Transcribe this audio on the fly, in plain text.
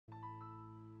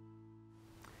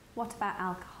What about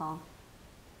alcohol?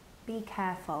 Be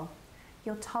careful.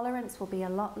 Your tolerance will be a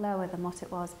lot lower than what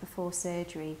it was before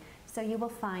surgery, so you will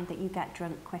find that you get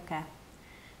drunk quicker.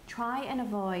 Try and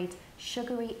avoid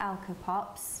sugary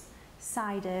alcopops,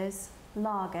 ciders,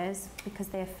 lagers because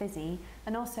they're fizzy,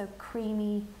 and also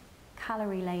creamy,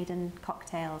 calorie-laden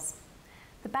cocktails.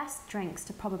 The best drinks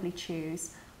to probably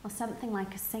choose are something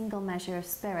like a single measure of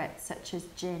spirits such as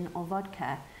gin or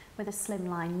vodka with a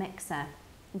slimline mixer,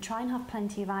 and try and have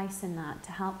plenty of ice in that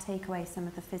to help take away some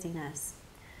of the fizziness.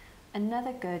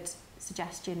 Another good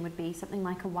suggestion would be something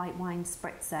like a white wine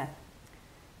spritzer.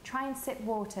 Try and sip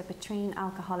water between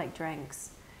alcoholic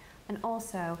drinks, and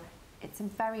also it's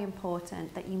very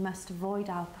important that you must avoid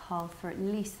alcohol for at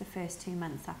least the first 2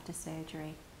 months after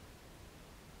surgery.